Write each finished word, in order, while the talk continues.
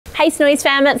Hey Snowy's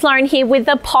fam, it's Lauren here with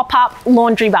the Popup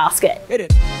laundry basket.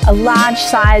 A large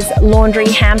size laundry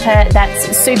hamper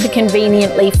that's super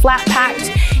conveniently flat packed.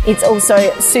 It's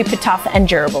also super tough and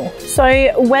durable.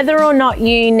 So whether or not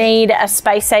you need a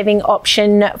space saving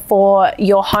option for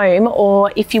your home,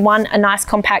 or if you want a nice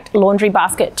compact laundry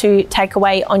basket to take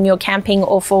away on your camping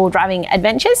or four-wheel driving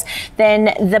adventures, then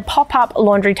the Popup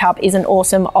laundry tub is an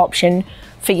awesome option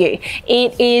for you.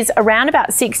 It is around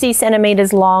about 60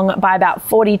 centimeters long by about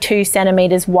 42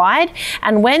 centimeters wide,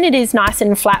 and when it is nice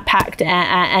and flat packed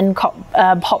and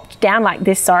popped down like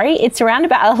this, it's around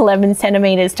about 11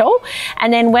 centimeters tall,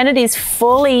 and then when it is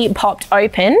fully popped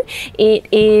open, it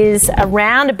is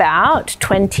around about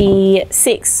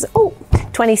 26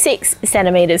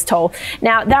 centimeters tall.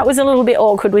 Now that was a little bit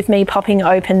awkward with me popping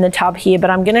open the tub here, but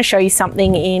I'm going to show you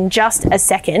something in just a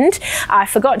second. I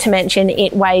forgot to mention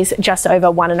it weighs just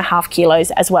over 1.5 kilos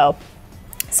as well.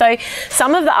 So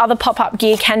some of the other pop-up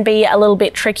gear can be a little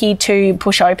bit tricky to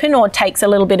push open or takes a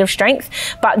little bit of strength,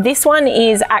 but this one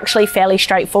is actually fairly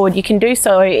straightforward. You can do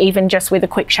so even just with a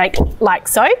quick shake like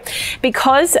so.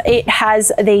 Because it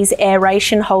has these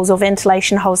aeration holes or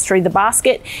ventilation holes through the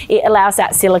basket, it allows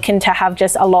that silicone to have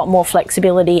just a lot more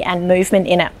flexibility and movement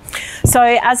in it. So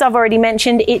as I've already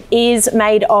mentioned, it is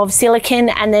made of silicone,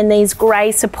 and then these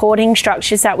grey supporting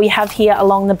structures that we have here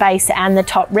along the base and the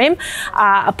top rim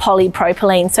are a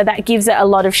polypropylene. So that gives it a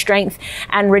lot of strength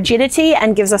and rigidity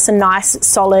and gives us a nice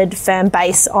solid firm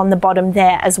base on the bottom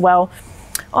there as well.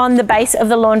 On the base of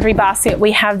the laundry basket,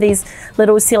 we have these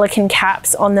little silicone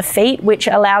caps on the feet, which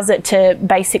allows it to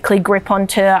basically grip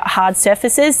onto hard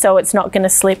surfaces, so it's not going to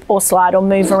slip or slide or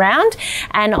move around.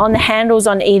 And on the handles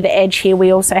on either edge here,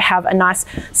 we also have a nice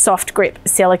soft grip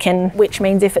silicone, which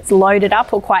means if it's loaded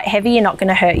up or quite heavy, you're not going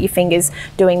to hurt your fingers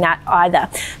doing that either.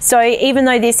 So even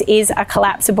though this is a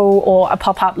collapsible or a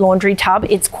pop-up laundry tub,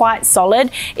 it's quite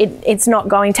solid. It's not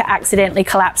going to accidentally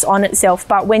collapse on itself,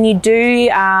 but when you do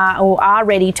or are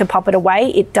ready to pop it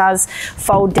away, it does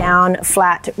fold down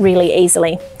flat really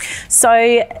easily.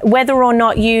 So whether or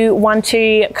not you want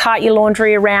to cart your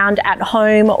laundry around at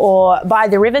home or by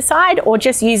the riverside, or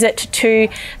just use it to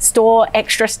store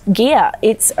extra gear,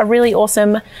 it's a really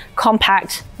awesome,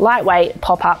 compact, lightweight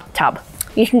pop-up tub.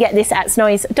 You can get this at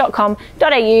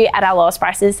snowy's.com.au at our lowest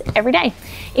prices every day.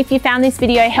 If you found this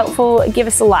video helpful, give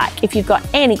us a like. If you've got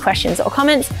any questions or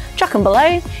comments, chuck them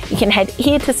below. You can head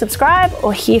here to subscribe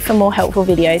or here for more helpful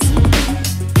videos.